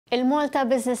Il-Malta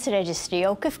Business Registry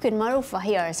jew kif kien magħruf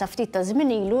aħjar sa ftit ta' żmien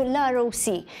ilu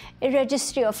l-ROC,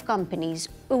 ir-Registry of Companies,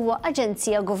 huwa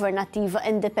aġenzija governattiva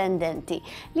indipendenti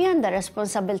li għandha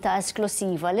responsabilità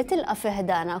esklusiva li tilqa' fi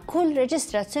ħdana kull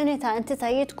reġistrazzjoni ta'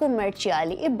 entitajiet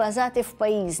kummerċjali ibbażati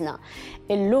f'pajjiżna.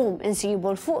 Illum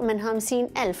insibu l fuq minn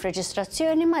 50,000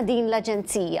 reġistrazzjoni ma' din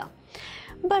l-aġenzija.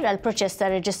 Barra l-proċess ta'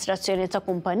 reġistrazzjoni ta'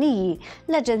 kumpaniji,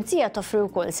 l-Aġenzija toffri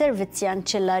wkoll servizzi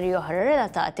anċillari oħra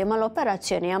relatati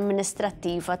mal-operazzjoni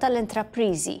amministrattiva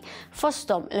tal-intrapriżi,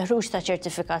 fosthom il-ħruġ ta'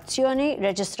 ċertifikazzjoni,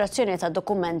 reġistrazzjoni ta'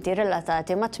 dokumenti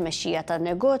relatati ma' tmexxija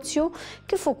tan-negozju,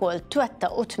 kif ukoll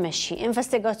twettaq u tmexxi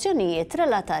investigazzjonijiet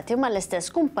relatati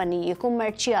mal-istess kumpaniji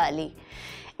kummerċjali.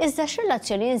 Iżda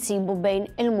x'relazzjoni jinsibu bejn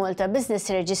il-Malta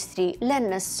Business Registry,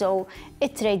 l-NSO,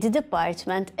 it-Trade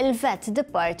Department, il-VAT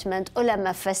Department u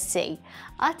l-MFSA?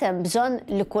 Għad hemm bżonn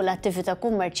li kull attività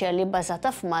kummerċjali bbażata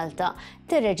f'Malta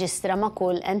tirreġistra ma'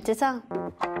 kull entità?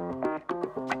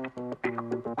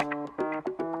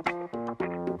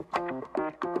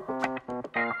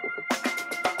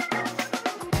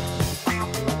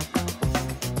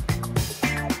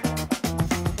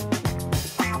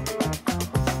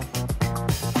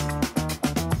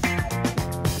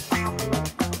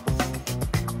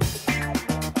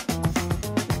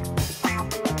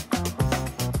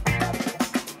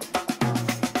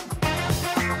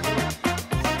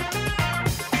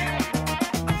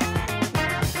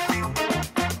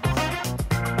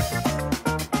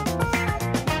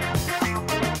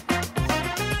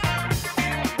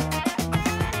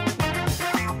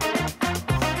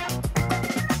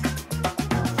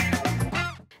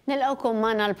 Nilqawkom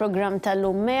magħna l-programm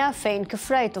tal-lum Mea fejn kif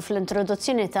rajtu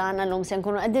fl-introduzzjoni tagħna llum se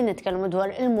nkunu qegħdin nitkellmu dwar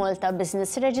il-Malta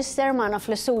Business Register magħna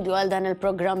fl-istudju għal dan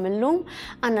il-programm illum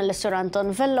għandna l-Sur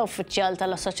Anton Vella, uffiċjal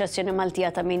tal-Assoċjazzjoni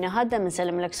Maltija ta' min iħaddem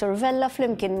insellem Sur Vella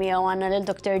flimkien miegħu għandna lil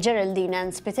Dr. Geraldine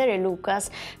Ann Spiteri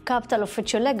Lucas, kap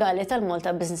tal-Uffiċċju Legali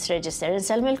tal-Malta Business Register.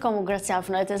 Insellmilkom u grazzi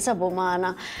ħafna li tinsabu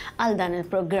magħna għal dan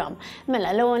il-programm.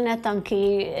 Mela l-ewwel nett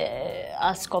anki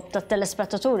għaskop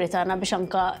tat-telespettaturi tagħna biex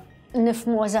anke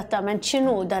nifhmu eżattament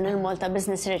x'inhu dan il-Malta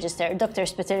Business Register. Dr.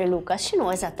 Spiteri Lucas,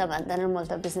 x'inhu eżattament dan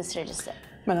il-Malta Business Register?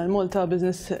 Mela l-Malta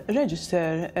Business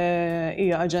Register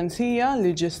hija aġenzija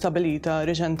li ġie stabilita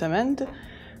reċentement,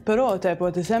 però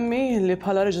tebgħu tisemmi li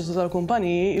bħala reġistru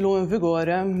tal-kumpaniji ilu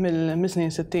invigore mill-snin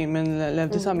 60 minn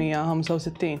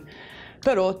l-1965.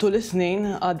 Però tul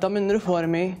is-snin għadda minn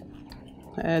riformi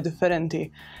differenti.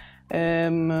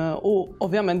 U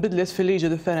ovvjament bidliet fil-liġi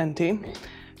differenti.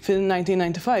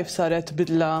 Fil-1995 saret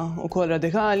bidla wkoll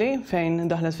radikali fejn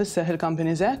daħlet fis-seħħ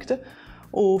il-Companies Act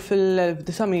u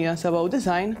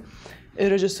fil-1997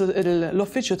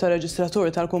 l-Uffiċċju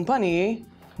tar-Reġistratur tal-Kumpaniji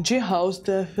ġie housed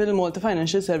fil-Malta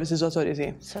Financial Services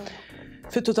Authority.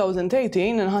 Fil-2018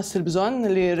 inħass il-bżonn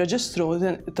li r-reġistru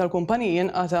tal-kumpaniji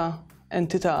inqata'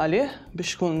 entità għalih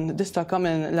biex tkun distakka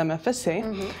minn l-MFSA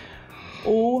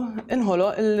u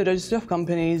inħoloq il-Registry of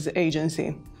Companies Agency.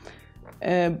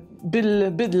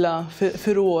 Bil-bidla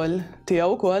fir-rwol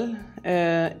tiegħu wkoll,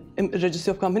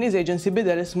 Registry of Companies Agency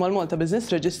bidel ismu l-Malta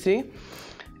Business Registry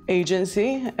Agency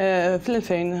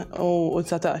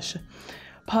fl-2019.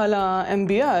 Bħala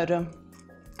MBR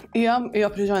hija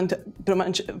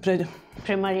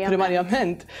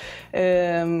primarjament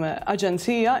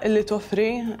aġenzija li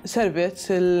toffri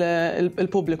servizz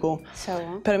il-pubbliku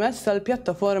permezz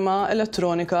tal-pjattaforma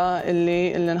elettronika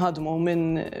li nħadmu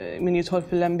min jidħol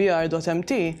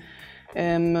fil-mbr.mt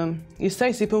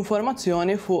jista' jsib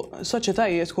informazzjoni fuq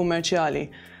soċjetajiet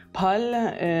kummerċjali bħal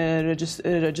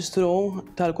il-Registered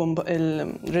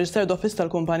Office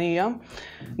tal-kumpanija,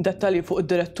 dettalji fuq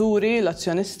id-diretturi,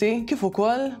 l-azzjonisti, kif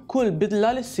ukoll kull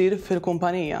bidla li ssir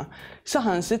fil-kumpanija.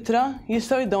 Saħansitra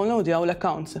jistgħu jiddownloadjaw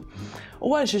l-accounts.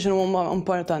 U għal xiex huma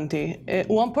importanti?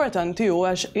 Huwa importanti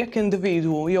għax jekk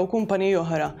individwu jew kumpaniji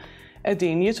oħra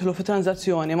qegħdin jidħlu fi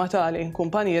tranzazzjoni ma' tali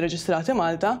kumpaniji reġistrati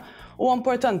Malta, huwa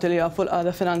importanti li jafu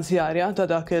l-qagħda finanzjarja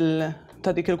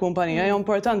ta' dik il-kumpanija, hija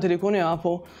importanti li jkunu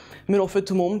jafu min hu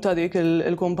fit-tmum ta' dik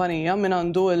il-kumpanija min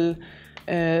għandu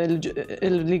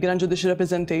il-Grand Judicial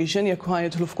Representation jekk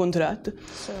jidħlu f'kuntratt.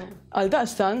 Għal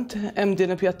daqstant hemm din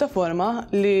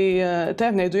il-pjattaforma li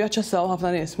tajb ngħidu jaċċessaw ħafna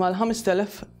nies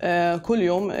mal-5,000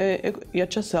 kuljum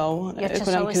jaċċessaw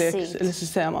ikun hemm kliks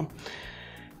il-sistema.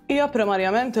 Hija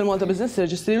primarjament il-Malta Business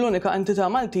Registry l-unika entità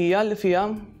Maltija li fiha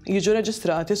jiġu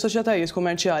reġistrati soċjetajiet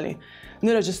kummerċjali.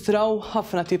 Nirreġistraw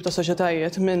ħafna tip ta'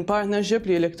 soċjetajiet minn partnership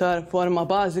li l-iktar forma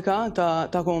bażika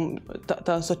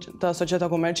ta' soċjetà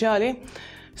kummerċjali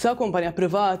sa' kumpanija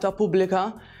privata,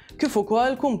 pubblika, kif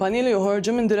ukoll kumpaniji li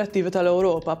joħorġu minn direttivi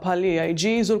tal-Ewropa bħal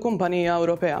EIGs u l-Kumpanija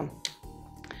Ewropea.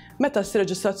 Meta ssir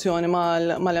reġistrazzjoni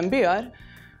mal-MBR,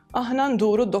 Aħna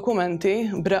nduru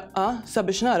d-dokumenti breqqa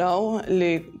sabiex naraw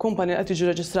li kumpani qed jiġu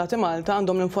reġistrati Malta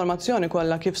għandhom l-informazzjoni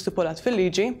kollha kif stipulat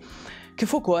fil-liġi,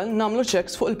 kif ukoll nagħmlu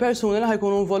checks fuq il-persuni li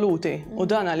ħajkunu involuti. U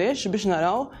dan għaliex biex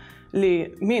naraw li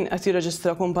min qed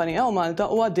jirreġistra kumpanija u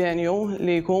Malta huwa denju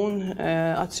li jkun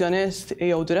azzjonist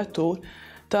jew direttur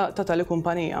ta' tali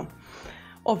kumpanija.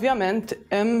 Ovvjament,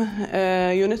 hemm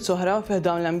units oħra fih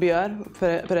dawn l-MBR,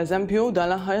 pereżempju, dan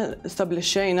l-aħħar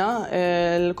stabbilixxejna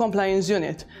l-Compliance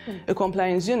Unit.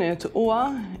 Il-Compliance Unit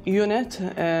huwa unit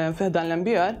fih dan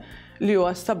l-MBR li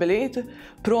huwa stabbilit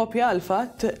propja għal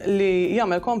fatt li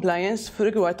jagħmel compliance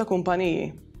f'rigward ta'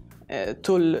 kumpaniji.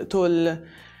 Tul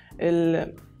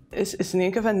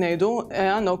is-snin kif qed ngħidu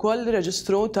għandna wkoll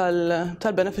reġistru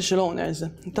tal-beneficial owners,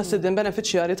 tas-sidien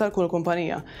benefiċjarji tal-kull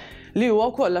kumpanija, li huwa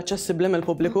wkoll aċċessibbli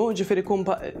mill-pubbliku, ġifieri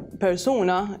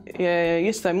persuna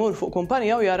jista' jmur fuq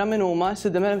kumpanija u jara min huma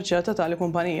s-sidien benefiċjarji ta' tali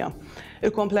kumpanija.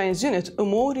 Il-Compliance Unit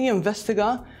imur jinvestiga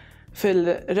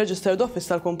fil-Registered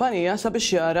Office tal-kumpanija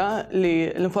sabiex jara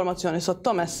li l-informazzjoni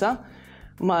sottomessa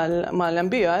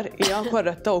mal-MBR hija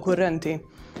korretta u kurrenti.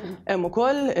 Hemm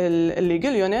ukoll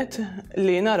il-Legal Unit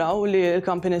li naraw li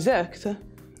l-Companies Act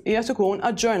hija tkun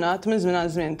aġġornat minn żmien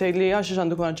għal żmien, tgħid li għax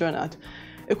għandu jkun aġġornat.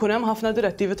 Ikun hemm ħafna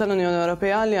direttivi tal-Unjoni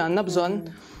Ewropea li għandna bżonn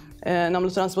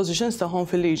nagħmlu transpositions tagħhom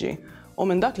fil-liġi. U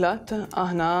minn dak lat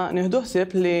aħna nieħdu ħsieb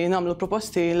li nagħmlu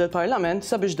proposti lill-Parlament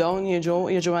sabiex dawn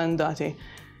jiġu emendati.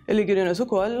 Il-Legal Unit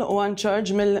ukoll huwa in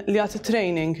charge li jagħti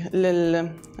training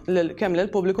kemm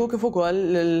lill-pubbliku kif ukoll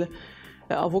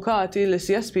l-avukati,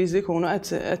 l-CSPs li jkunu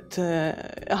qed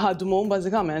ħadmu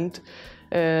bażikament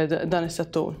dan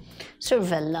is-settur.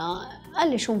 Survella,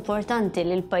 għaliex importanti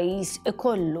li l-pajjiż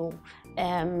ikollu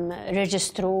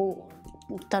reġistru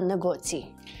tan-negozji?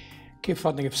 Kif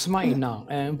smajna,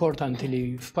 importanti li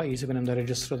f'pajjiż ikun hemm da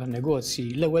reġistru tan-negozji,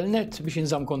 l-ewwel nett biex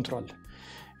inżamm kontroll.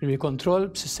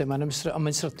 Il-kontroll b'sistema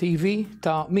amministrattivi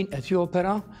ta' min qed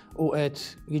jopera u qed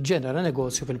jiġġenera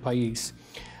negozju fil-pajjiż.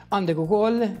 Għandek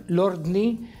ukoll l-ordni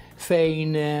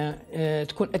fejn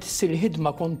tkun qed issir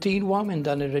ħidma kontinwa minn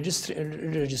dan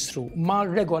ir-reġistru ma'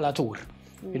 regolatur.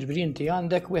 Jiġifieri inti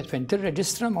għandek wieħed fejn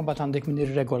tirreġistra ma mbagħad għandek min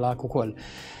irregolak ukoll.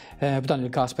 F'dan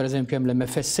il-każ pereżempju hemm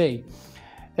l-MFSA.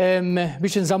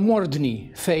 Biex inżamm ordni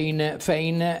fejn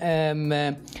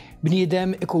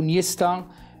bniedem ikun jista'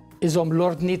 iżom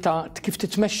l-ordni ta' kif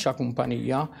titmexxa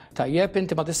kumpanija, tajjeb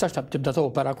inti ma tistax tibda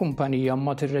topera kumpanija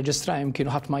ma tirreġistra hemm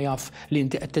kienu ħadd ma jaf li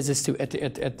inti qed teżisti u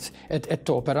qed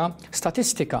topera.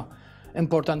 Statistika.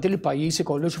 Importanti li pajjiż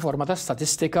ikollu xi forma ta'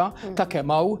 statistika ta'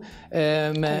 kemm hawn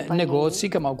negozji,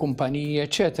 kemm hawn kumpaniji,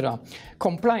 eċetera.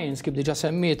 Compliance kif diġà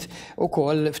semmiet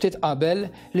ukoll ftit qabel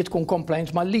li tkun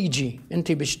compliant mal-liġi.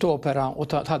 Inti biex topera u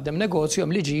tħaddem negozju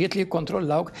hemm liġijiet li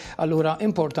jikkontrollawk, allura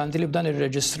importanti li b'dan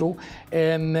ir-reġistru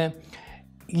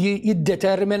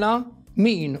jiddetermina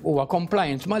min huwa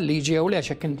compliant mal-liġi jew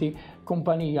lex hekk inti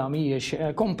kumpanija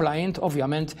mhijiex compliant,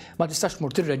 ovvjament ma tistax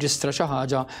tmur tirreġistra xi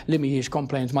ħaġa li mhijiex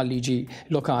compliant mal-liġi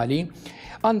lokali.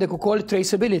 Għandek ukoll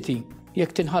traceability.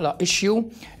 Jekk tinħalaq issue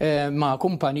ma'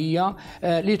 kumpanija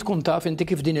li tkun taf inti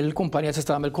kif din il-kumpanija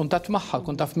tista' tagħmel kuntatt magħha,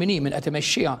 tkun taf min hi min qed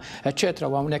imexxiha, eċċetera,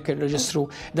 u hawnhekk ir-reġistru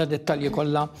da dettalji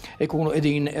kollha jkunu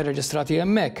qegħdin irreġistrati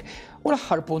hemmhekk. U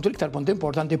l-aħħar punt, u l-iktar punt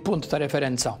importanti, punt ta'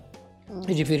 referenza.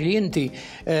 Jiġifieri li inti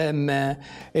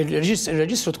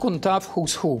il-reġistru tkun taf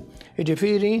who's who.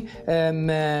 Jiġifieri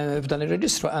f'dan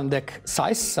ir-reġistru għandek sa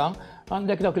issa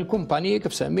għandek dawk il-kumpaniji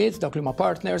kif semmiet, dawk li ma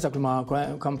partners, dawk li ma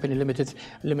company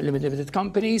limited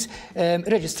companies,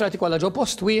 reġistrati kollha ġo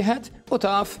post wieħed u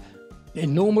taf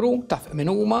il-numru, taf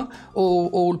min huma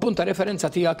u l-punt ta'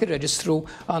 referenza tiegħek ir-reġistru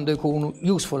għandu jkun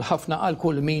useful ħafna għal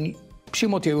kull min b'xi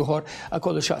mod ieħor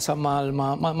kollu x'aqsam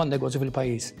man-negozju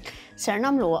fil-pajjiż. Ser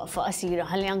nagħmlu waqfa qasira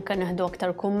ħalli anke neħdu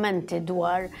aktar kummenti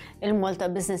dwar il-Malta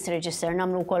Business Register,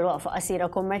 nagħmlu wkoll waqfa qasira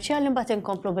kummerċjali mbagħad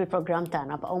inkomplu bil-programm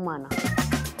tagħna bqgħu magħna.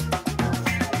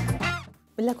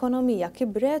 L-ekonomija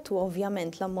kibret u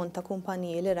ovvjament l-ammont ta'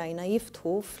 kumpaniji li rajna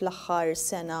jiftħu fl-aħħar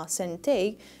sena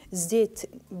sentej żdied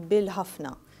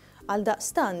bil-ħafna.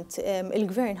 Għaldaqstant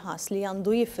il-Gvern ħass li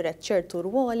għandu jifret ċertu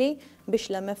rwoli biex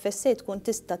l-MFSA tkun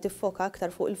tista' tiffoka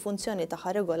aktar fuq il-funzjoni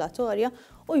tagħha regolatorja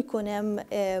u jkun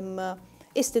hemm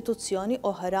istituzzjoni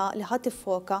oħra li ħadd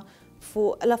tiffoka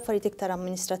fuq l-affarijiet iktar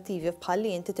amministrattivi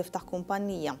bħalli inti tiftaħ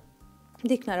kumpanija.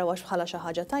 Dik narawx bħala xi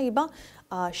ħaġa tajba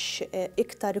għax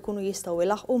iktar ikunu jistgħu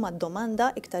ilaħqu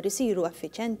mad-domanda, iktar isiru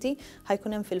effiċjenti,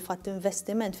 ħajkun hemm fil-fatt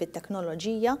investiment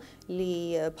fit-teknoloġija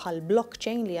li bħal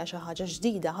blockchain li hija xi ħaġa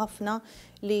ġdida ħafna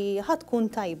li ħadd tkun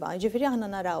tajba. Ġifieri aħna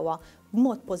narawha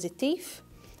b'mod pożittiv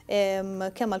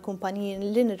kemm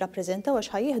għall-kumpaniji li nirrappreżentaw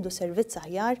għax ħajjieħdu servizz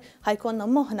aħjar, ħajkonna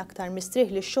moħħna aktar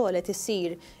mistrieħ li x-xogħol qed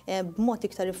isir b'mod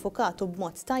iktar iffukat u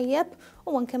b'mod tajjeb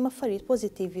u anke affarijiet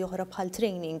pożittivi oħra bħal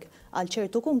training għal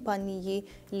ċertu kumpaniji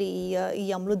li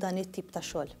jagħmlu dan it-tip ta'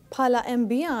 xogħol. Bħala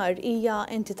MBR hija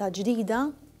entità ġdida,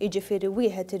 jiġifieri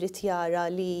wieħed irid jara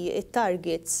li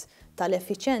t-targets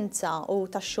tal-effiċenza u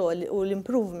tax-xogħol u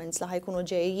l-improvements li ħajkunu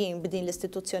ġejjin b'din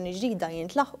l-istituzzjoni ġdida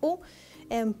jintlaħqu,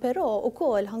 però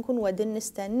wkoll ħankunu qegħdin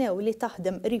nistennew li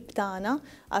taħdem qrib tagħna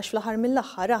għax fl-aħħar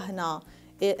mill-aħħar aħna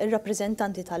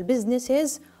ir-rappreżentanti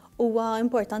tal-businesses huwa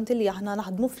importanti li aħna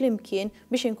naħdmu flimkien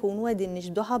biex inkunu qegħdin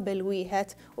niġbdu ħabel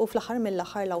wieħed u fl-aħħar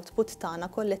mill-aħħar l-output tagħna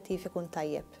kollettiv ikun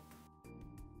tajjeb.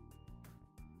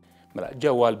 Mela,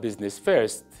 ġewwa l-Business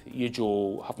First jiġu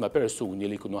ħafna persuni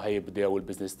li jkunu ħajibdew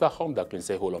il-business tagħhom dak li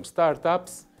nsejħulhom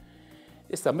startups.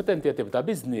 Issa meta inti qed tibda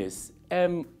business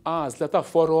hemm għażla ta'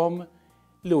 forom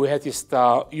li wieħed jista'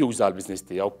 juża l-business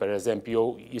tiegħu. Pereżempju,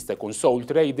 jista' jkun sole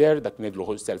trader, dak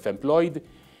ngħidluh self-employed,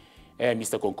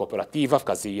 jista' jkun kooperattiva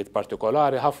f'każijiet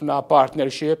partikolari ħafna,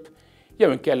 partnership,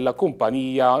 jew inkella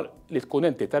kumpanija li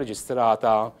tkun entità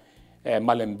reġistrata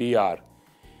mal-MBR.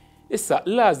 Issa,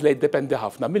 l-għażla jiddependi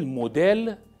ħafna mill-mudell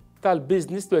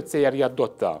tal-business li qed sejjer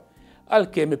jadotta.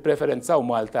 Għalkemm il-preferenza u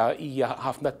Malta hija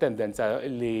ħafna tendenza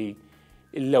li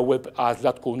l-ewwel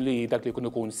għażla tkun li dak li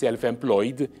jkun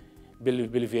self-employed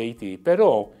bil-VAT,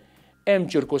 però hemm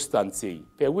ċirkustanzi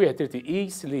fejn wieħed irid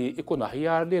iqis li jkun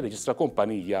aħjar li jirreġistra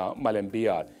kumpanija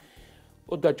mal-MBR.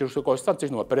 U dak ċirkustanzi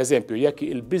x'numa, pereżempju, jekk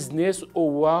il-business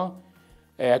huwa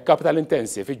capital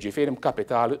intensive, jiġifieri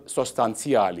kapital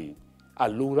sostanzjali,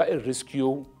 allura ir-riskju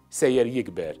sejjer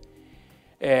jikber.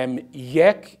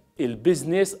 Jekk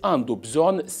il-business għandu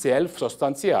bżonn self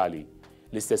sostanzjali,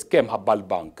 l-istess kemm ħabba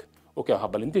l-bank u kemm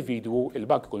ħabba l-individwu,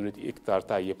 il-bank ikun irid iktar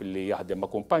tajjeb li jaħdem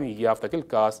ma' kumpanija f'dak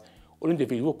il-każ u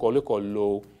l-individwu wkoll ikollu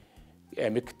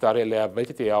iktar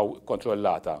il-ability tiegħu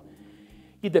kontrollata.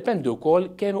 Jiddependi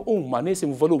wkoll kemm huma nies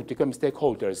involuti kemm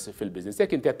stakeholders fil-business.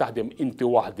 Jekk inti qed taħdem inti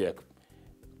waħdek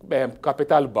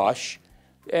kapital baxx,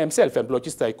 self-employed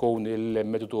jista' jkun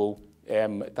il-metodu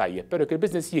tajjeb, però jekk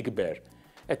il-business jikber,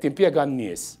 qed timpjega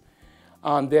n-nies,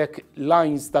 għandek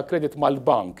lines ta' credit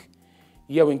mal-bank,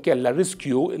 jew inkella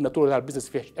riskju, in-natura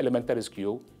tal-business fih element ta'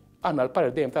 riskju, għandna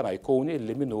l-parer dejjem tagħna jkun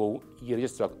illi minnu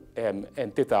jirreġistra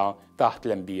entità taħt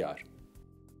l-MBR.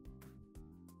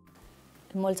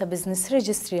 Il-Malta Business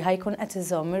Registry ħajkun qed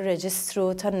iżomm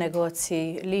ir-reġistru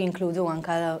tan-negozji li jinkludu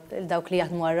anke dawk li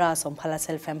jaħdmu għal rashom bħala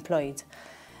self-employed.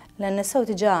 L-NSO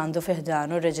diġà għandu fih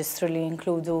dan ir-reġistru li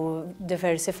jinkludu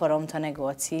diversi forom ta'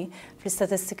 negozji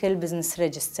fl-Statistical Business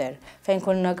Register fejn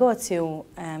kull negozju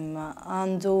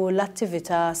għandu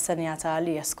l-attività assenjata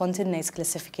għalija skont in-NACE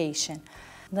Classification.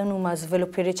 Dan huma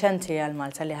żviluppi riċenti għal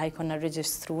Malta li ħajkun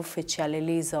reġistru uffiċjali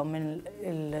li jżomm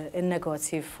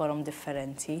in-negozji f'forom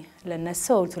differenti.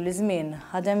 L-NSO tul iż-żmien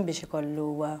ħadem biex ikollu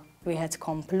wieħed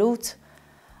komplut,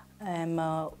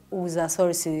 uża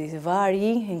sorsi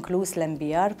varji, inkluż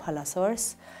l-MBR bħala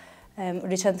sors.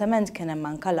 Riċentement kien hemm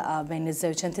anke laqgħa bejn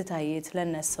iż-żewġ entitajiet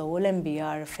l-NSO u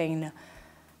l-MBR fejn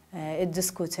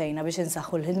iddiskutejna biex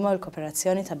insaħħu l-ħidma u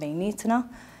l-kooperazzjoni ta' bejnietna.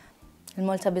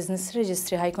 Il-Malta Business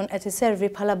Registry ħajkun qed iservi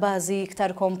bħala bażi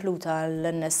iktar kompluta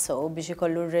għall-NSO biex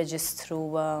ikollu r-reġistru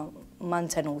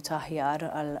mantenuta aħjar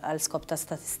għal skop ta'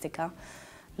 statistika.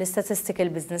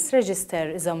 L-Statistical Business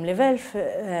Register iżomm livell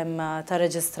ta'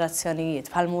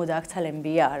 reġistrazzjonijiet bħal dak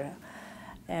tal-MBR.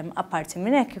 Apparti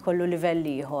minn hekk ikollu livell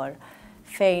ieħor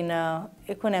fejn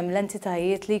ikun hemm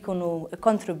l-entitajiet li jkunu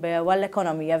kontribwew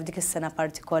għall-ekonomija f'dik is-sena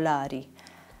partikolari.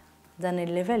 Dan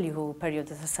il-livell jieħu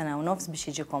perjodu ta' sena u nofs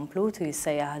biex jiġi komplut u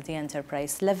jissejjaħ the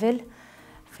enterprise level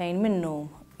fejn minnu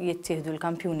jittieħdu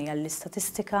l-kampjuni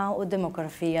għall-istatistika u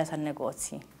d-demografija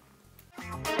tan-negozji.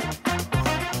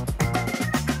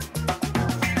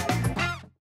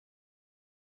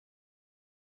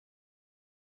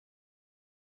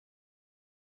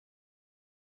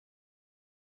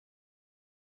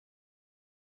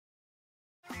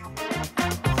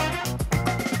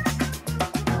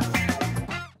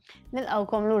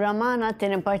 Nilqawkom lura magħna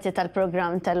t-tieni parti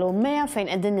tal-programm tal-Ummea fejn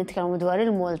qegħdin nitkellmu dwar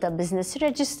il-Malta Business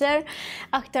Register.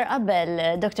 Aktar qabel,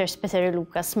 Dr. Spiteri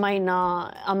Luka, smajna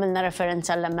għamilna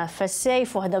referenza l-MFSA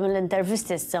f'waħda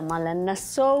mill-intervisti issa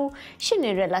mal-NSO.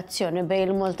 X'inhi r-relazzjoni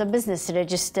bejn il-Malta Business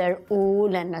Register u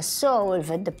l-NSO,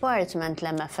 il-Vet Department,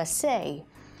 l-MFSA?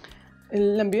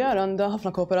 L-MBR għandha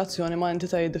ħafna kooperazzjoni ma'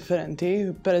 entitajiet differenti.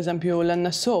 Per eżempju,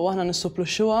 l-NSO aħna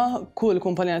nissuppluxxuha kull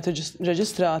kumpanija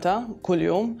reġistrata kull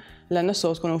jum. L-NSO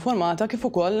tkun informata kif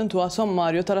ukoll intuha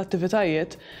sommarju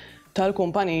tal-attivitajiet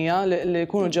tal-kumpanija li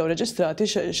jkunu ġew reġistrati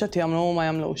x'qed jagħmlu u ma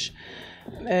jagħmlux.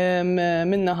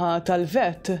 Minnaħa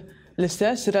tal-vet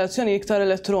l-istess relazzjoni iktar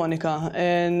elettronika.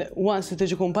 Once li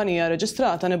tiġi kumpanija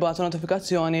reġistrata nibgħatu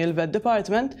notifikazzjoni il-vet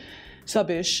department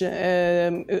sabiex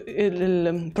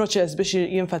il-proċess biex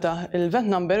jinfetaħ il-vet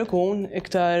number ikun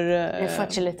iktar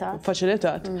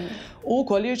faċilitat. U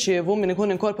koll jirċievu min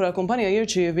ikun inkorpora l-kumpanija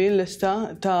jirċievi l-lista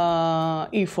ta'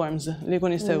 e-forms li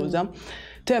jkun jista' juża.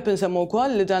 Tep insemmu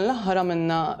wkoll li dan l-aħħar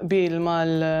għamilna bil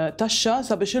mal-taxxa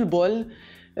sabiex il-boll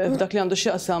f'dak li għandu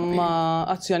x'jaqsam ma'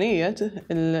 azzjonijiet,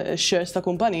 il-shares ta'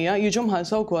 kumpanija jiġu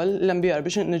mħallsa wkoll l-MBR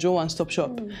biex niġu one-stop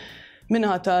shop.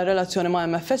 Minħa ta' relazzjoni ma'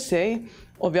 MFSA,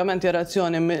 ovvjament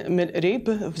relazzjoni mill-qrib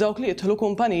f'dawk li jidħlu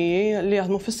kumpaniji li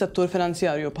jaħdmu fis-settur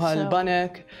finanzjarju bħal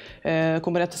banek,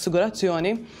 kumpanija ta'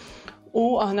 assigurazzjoni.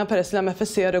 U aħna peress li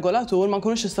MFSA regolatur ma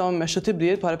nkunux nistgħu mmexxu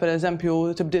tibdil bħal pereżempju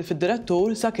tibdil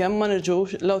fid-direttur sakemm ma nirġux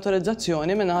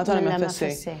l-awtorizzazzjoni minnaħa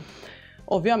tal-MFSA.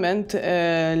 Ovvjament,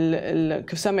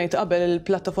 kif semmejt qabel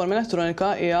il-plattaforma elettronika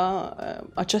hija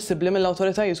aċċessibbli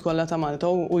mill-awtoritajiet kollha ta' Malta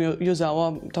u jużawha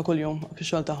ta' kuljum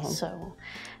fix-xogħol tagħhom.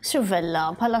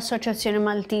 Suvella, bħala Assoċjazzjoni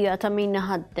Maltija ta' min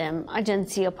ħaddem,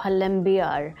 aġenzija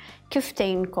bħall-MBR, kif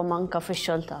tgħinkom anke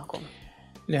fix-xogħol tagħkom?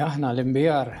 Li aħna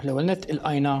l-MBR, l-ewwel nett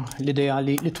ilqajna l-idea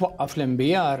li twaqqaf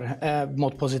l-MBR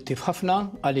b'mod pożittiv ħafna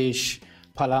għaliex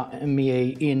bħala MEA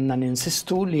inna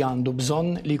ninsistu li għandu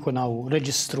bżonn li jkun hawn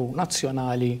reġistru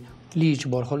nazzjonali li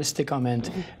jiġbor holistikament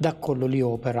dak kollu li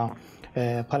opera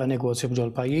bħala negozju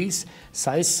f'ġol pajjiż.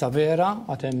 Sa issa vera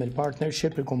għad hemm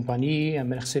il-partnership, il-kumpaniji,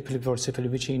 hemm il-ħsieb li forsi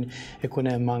fil-viċin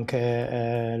ikun hemm anke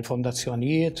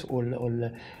l-fondazzjonijiet u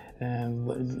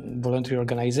l-voluntary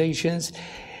organizations.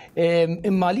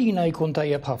 Imma lina jkun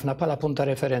tajjeb ħafna bħala punta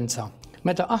referenza.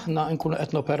 Meta aħna nkunu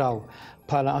qed noperaw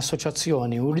bħala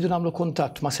assoċjazzjoni u rridu nagħmlu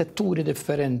kuntatt ma' setturi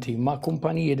differenti, ma'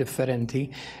 kumpaniji differenti,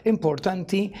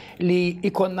 importanti li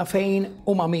ikonna fejn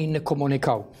u ma' min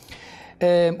nikkomunikaw.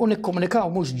 U nikkomunikaw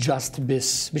mhux ġast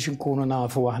biss biex inkunu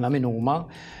nafu aħna min huma.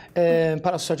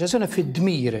 Bħala assoċjazzjoni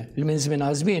fid-dmir li minn żmien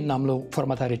għal żmien nagħmlu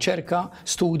forma ta' riċerka,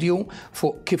 studju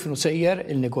fuq kif nusejjer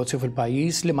il-negozju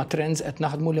fil-pajjiż, li ma' trends qed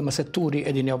naħdmu li ma' setturi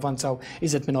qegħdin javvanzaw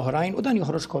iżjed minn oħrajn u dan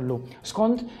joħroġ kollu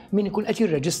skont min ikun qed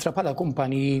jirreġistra bħala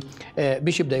kumpaniji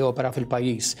biex jibda jopera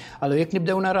fil-pajjiż. Allura jekk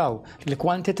nibdew naraw li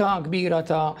kwantità kbira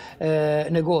ta'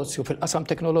 negozju fil-qasam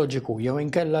teknoloġiku jew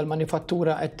inkella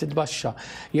l-manifattura qed titbaxxa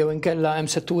jew inkella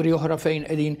hemm setturi oħra fejn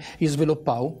qegħdin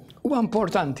jiżviluppaw, huwa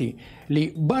importanti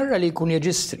li barra li jkun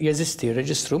jeżisti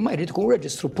reġistru ma jrid ikun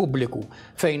reġistru pubbliku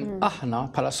fejn aħna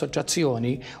bħala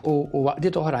assoċjazzjoni u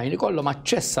waqdiet oħrajn ikollhom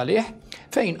aċċess għalih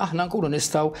fejn aħna nkunu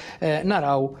nistgħu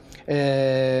naraw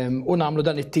u nagħmlu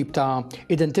dan it-tip ta'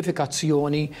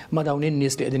 identifikazzjoni ma' dawn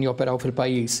in-nies li qegħdin joperaw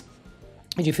fil-pajjiż.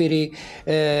 Ġifieri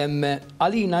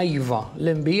għalina iva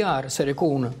l-MBR ser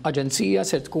ikun aġenzija,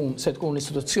 ser tkun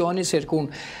istituzzjoni, ser tkun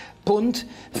punt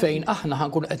fejn aħna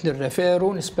ħankun qed nirreferu,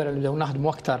 nispera li dew naħdmu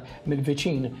aktar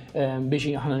mill-viċin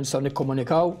biex aħna nistgħu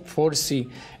nikkomunikaw, forsi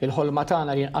il-ħolma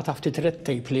tagħna li jinqata' ftit red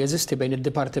tape li jeżisti bejn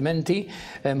id-dipartimenti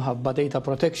mħabba data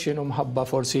protection u mħabba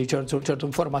forsi ċertu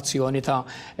informazzjoni ta'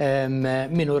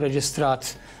 min hu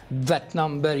reġistrat vet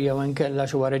number jew inkella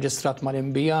xi huwa reġistrat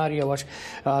mal-MBR jew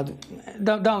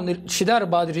dawn xi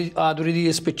darba għadu ridi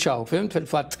jispiċċaw, fimt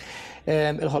fil-fatt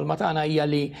il-ħolma tagħna hija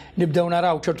li nibdew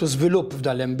naraw ċertu żvilupp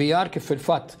f'dan l-MBR kif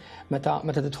fil-fatt meta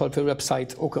tidħol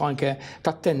fil-website u anke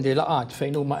tattendi laqgħat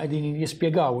fejn huma qegħdin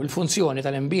jispjegaw il-funzjoni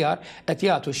tal-MBR qed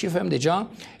jagħtu x'jifhem diġà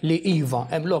li iva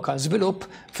hemm lokal żvilupp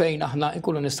fejn aħna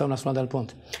nkunu nistgħu naslu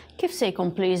dal-punt. Kif se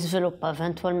jkompli jiżviluppa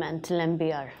eventwalment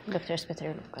l-MBR, Dr.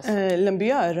 Speter Lucas?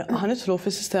 L-MBR ħanidħlu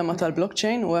fis-sistema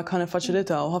tal-blockchain u hekk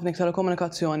ħanifaċilitaw ħafna iktar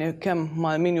komunikazzjoni kemm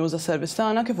mal min juża s-servizz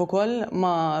tagħna kif ukoll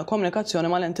ma' komunikazzjoni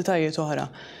mal-entitajiet oħra.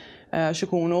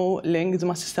 Xikunu linked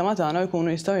ma' sistema tagħna u jkunu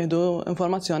jistgħu jieħdu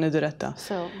informazzjoni diretta.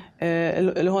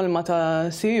 Il-ħolma ta'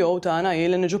 CEO tagħna hi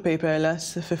li niġu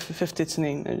paperless fi 50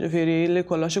 snin, ġifieri li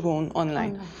kollox ikun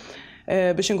online.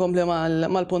 Biex inkompli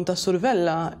mal-punt ta'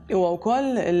 survella huwa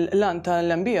wkoll l-lan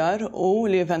tal-MBR u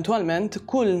li eventwalment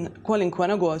kwalinkwa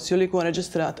negozju li jkun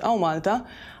reġistrat għaw Malta,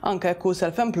 anke jekk hu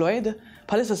self-employed,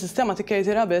 bħalissa sistema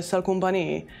tikkejtira biss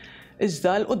għall-kumpaniji.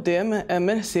 Iżda l-qudiem hemm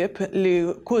il-ħsieb li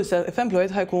kull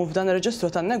self-employed ħajkun f'dan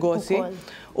ir-reġistru tan-negozji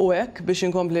u hekk biex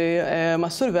inkompli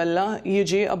mas-survella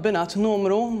jiġi abbinat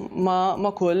numru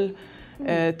ma' kull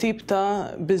tip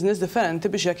ta' business differenti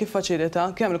biex jekk jiffaċilita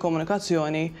kemm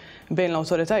il-komunikazzjoni bejn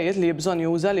l-awtoritajiet li bżonn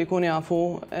juża li jkun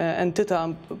jafu entità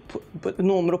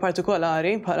numru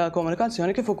partikolari bħala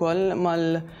komunikazzjoni kif ukoll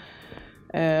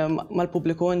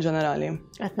mal-pubbliku in ġenerali.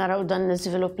 Qed naraw dan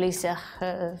l-iżvilupp li jseħħ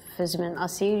fi żmien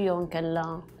qasir jew nkella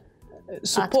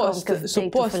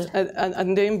Suppost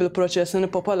għandejn bil-proċess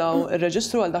nippopolaw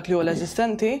ir-reġistru għal dak li huwa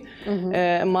l-eżistenti,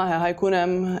 imma ħajkun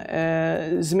hemm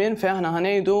żmien fejn aħna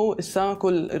ħanejdu issa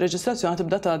kull reġistrazzjoni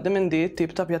tibda tgħaddi minn di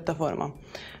tip ta' pjattaforma.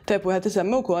 Tep wieħed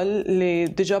isemmi wkoll li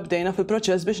diġà bdejna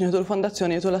fil-proċess biex nieħdu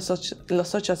l-fondazzjonijiet u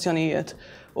l-assoċjazzjonijiet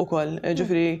ukoll.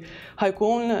 Ġifieri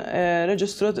ħajkun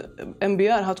reġistru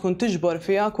MBR ħatkun tiġbor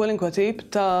fiha kwalinkwa tip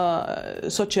ta'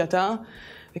 soċjetà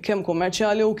kemm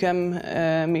kummerċjali u kemm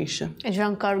mhix.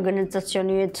 Anke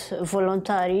organizzazzjonijiet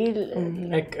volontari.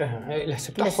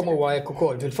 L-ħsib tagħhom huwa hekk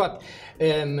ukoll. Fil-fatt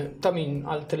ta' min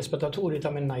għal telespettaturi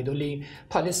ta' min ngħidu li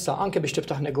bħalissa anke biex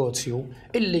tiftaħ negozju,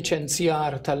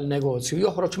 il-liċenzjar tal-negozju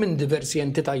joħroġ minn diversi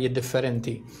entitajiet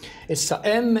differenti. Issa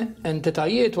hemm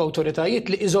entitajiet u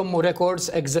awtoritajiet li iżommu records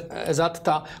eżatt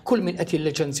ta' kull min qed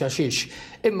jilliċenzja xiex.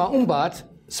 Imma mbagħad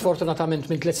sfortunatament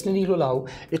minn 3 snin ilu law,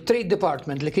 il-Trade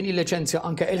Department li kien jilliċenzja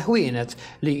anke il-ħwienet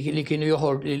li kienu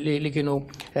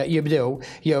jibdew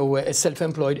jew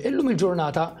self-employed, illum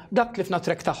il-ġurnata dak tlifna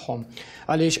trek tagħhom.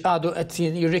 Għaliex għadu qed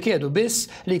jirrikjedu biss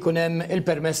li jkun hemm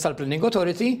il-permess tal-Planning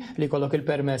Authority, li jkollok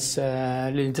il-permess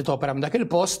li inti topera dak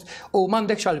il-post u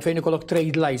m'għandekx għalfejn ikollok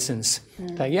trade license.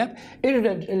 Tajjeb,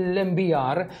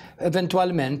 l-MBR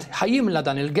eventwalment ħajjimla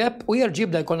dan il-gap u jerġa'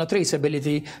 jibda jkollna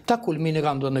traceability ta' kull min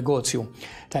għandu negozju.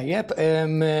 Tajjeb,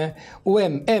 u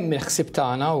hemm il-ħsieb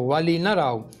tagħna huwa li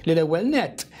naraw li l-ewwel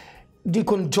net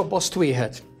dikun ġo post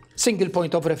wieħed. Single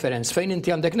point of reference fejn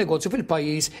inti għandek negozju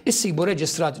fil-pajjiż issibu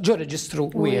reġistrat ġo reġistru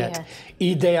wieħed.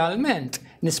 Idealment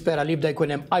nispera li jibda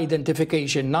jkun hemm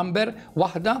identification number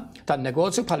waħda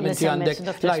tan-negozju bħal inti għandek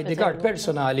l-ID card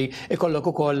personali ikollok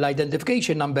ukoll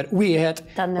l-identification number wieħed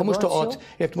u mhux toqgħod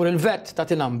jekk tmur il-vet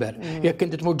tagħti number, jekk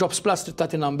inti tmur Jobs Plus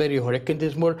tagħti number ieħor, jekk inti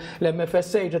tmur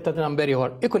l-MFSA tagħti number ieħor.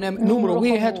 Ikun hemm numru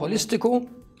wieħed holistiku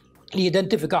li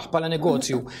jidentifikaħ bħala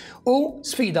negozju. U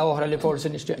sfida oħra li forsi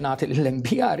nixtieq nagħti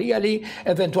l-MBR hija li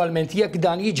eventwalment jekk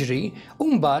dan jiġri,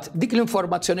 mbagħad dik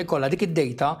l-informazzjoni kollha, dik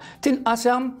id-data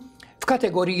tinqasam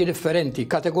f'kategoriji differenti,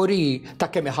 kategoriji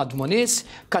ta' kemm iħaddmu nies,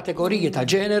 kategoriji ta'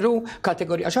 ġeneru,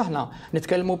 kategoriji għax aħna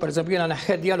nitkellmu pereżempju jiena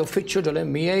neħħedja l-uffiċċju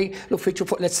ġol-MBA, l-uffiċċju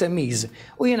fuq l-SMEs.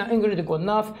 U jiena ingrid ikun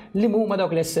naf li huma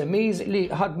dawk l-SMEs li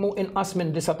ħadmu inqas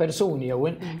minn 9 persuni jew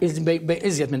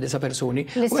iżjed minn 9 persuni.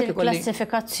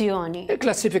 Klassifikazzjoni.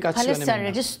 Klassifikazzjoni. Bħalissa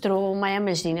r-reġistru ma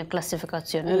jagħmilx din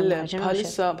il-klassifikazzjoni.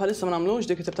 Bħalissa ma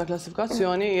nagħmlux dik it-tip ta'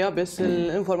 klassifikazzjoni hija biss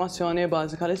l-informazzjoni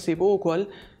bażika li ssibu wkoll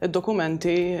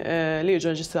id-dokumenti li jiġu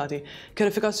reġistrati.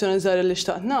 Kjarifikazzjoni żgħar li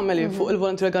xtaqt nagħmel fuq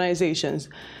il-voluntary organizations.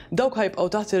 Dawk ħajbqgħu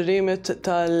taħt ir-remit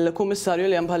tal-kummissarju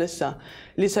li hemm bħalissa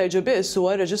li se jiġu biss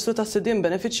huwa r-reġistru tas-sidien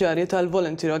benefiċjarji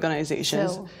tal-voluntary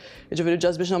organizations. Jiġifieri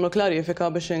ġast biex nagħmlu klarifika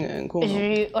biex nkunu.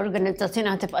 Jiġifieri organizzazzjoni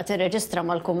ħatibqa' tirreġistra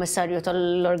mal-kummissarju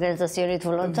tal-organizzazzjonijiet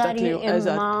volontarji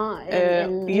imma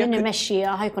min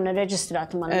imexxija ħajkun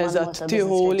irreġistrat mal-Malta. Eżatt,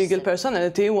 tieħu legal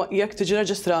personality jekk tiġi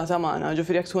reġistrata magħna,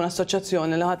 ġifieri jekk tkun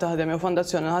assoċjazzjoni li ħadd taħdem jew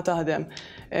fondazzjoni li ħadd taħdem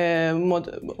mod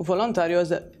volontarju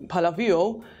bħala VO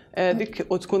dik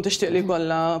u tkun tixtieq li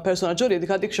jkollha persuna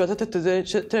ġuridika dik xorta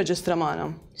tirreġistra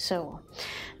magħna. Sewa.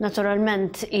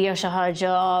 Naturalment hija xi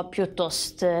ħaġa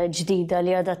pjuttost ġdida li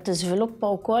għadha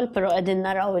tiżviluppa wkoll, però qegħdin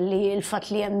naraw li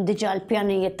l-fatt li hemm diġà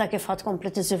l-pjanijiet ta' kif ħadd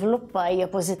tkompli tiżviluppa hija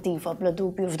pożittiva bla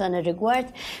dubju f'dan ir-rigward.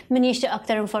 Min jixtieq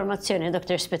aktar informazzjoni,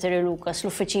 Dr. Spiteri Lucas,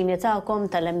 l-uffiċini tagħkom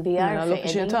tal-MBR.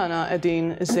 L-uffiċini tagħna qegħdin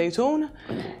iż-Żejtun,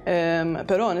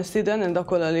 però nistieden il dak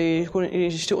kollha li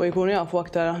jixtiequ jkunu jafu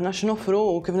aktar aħna x'noffru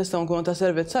u kif nistgħu nkunu ta'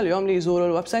 servizz għalihom li jżuru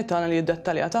l-website tagħna li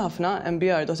jiddettaljata ħafna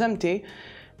mbr.mt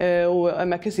u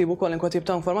hemmhekk isibu kwalunkwe tip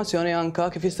ta' informazzjoni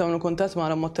anke kif jistgħu kuntatt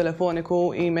magħna mod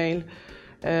telefoniku, email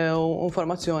u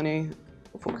informazzjoni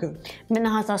fuq.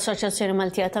 Minnaħa ta' Assoċjazzjoni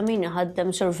Maltija ta' min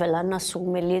ħaddem survella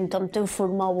nassumi li intom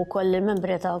tinformaw ukoll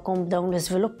il-membri tagħkom b'dawn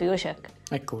l-iżviluppi u x'hekk.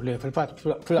 Ekku, li fil-fatt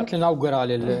fil-waqt li nawgura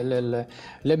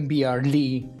l-MBR li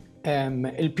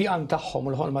il-pjan tagħhom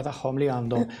u l-ħolma tagħhom li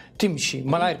għandhom timxi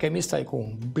malajr kemm jista'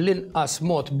 jkun bl-inqas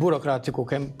mod burokratiku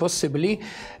kemm possibbli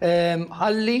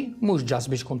ħalli mhux ġas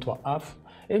biex tkun twaqqaf,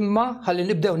 imma ħalli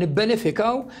nibdew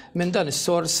nibbenefikaw minn dan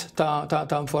is-sors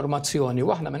ta' informazzjoni.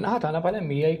 Waħna minn naħa tagħna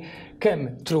bħal-MBA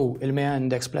kemm tru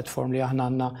il-Meandex platform li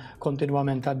aħna għandna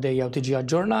kontinwament għaddejja u tiġi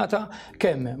aġġornata,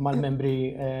 kemm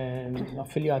mal-membri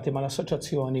affiljati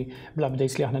mal-assoċjazzjoni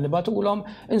bl-updates li aħna nibatulhom,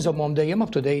 inżommhom dejjem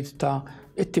up to date ta'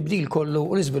 it-tibdil kollu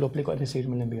u l-iżvilupp li qed isir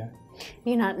mill-MBA.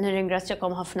 Jiena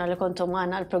nirringrazzjakom ħafna li kontu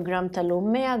magħna l-programm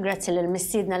tal-lum grazzi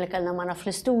lill-mistiedna li kellna magħna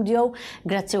fl-istudio,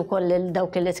 grazzi wkoll lil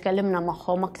dawk li tkellimna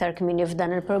magħhom aktar kmieni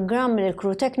f'dan il-programm,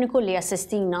 lill-crew tekniku li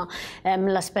assistina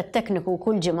mill-aspett tekniku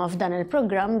kull ġimgħa f'dan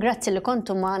il-programm, grazzi li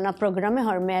kontu magħna programm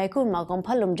ieħor jkun magħkom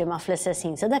bħallum ġimgħa fl-istess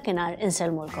ħin. Sa dakinhar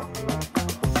insellmulkom.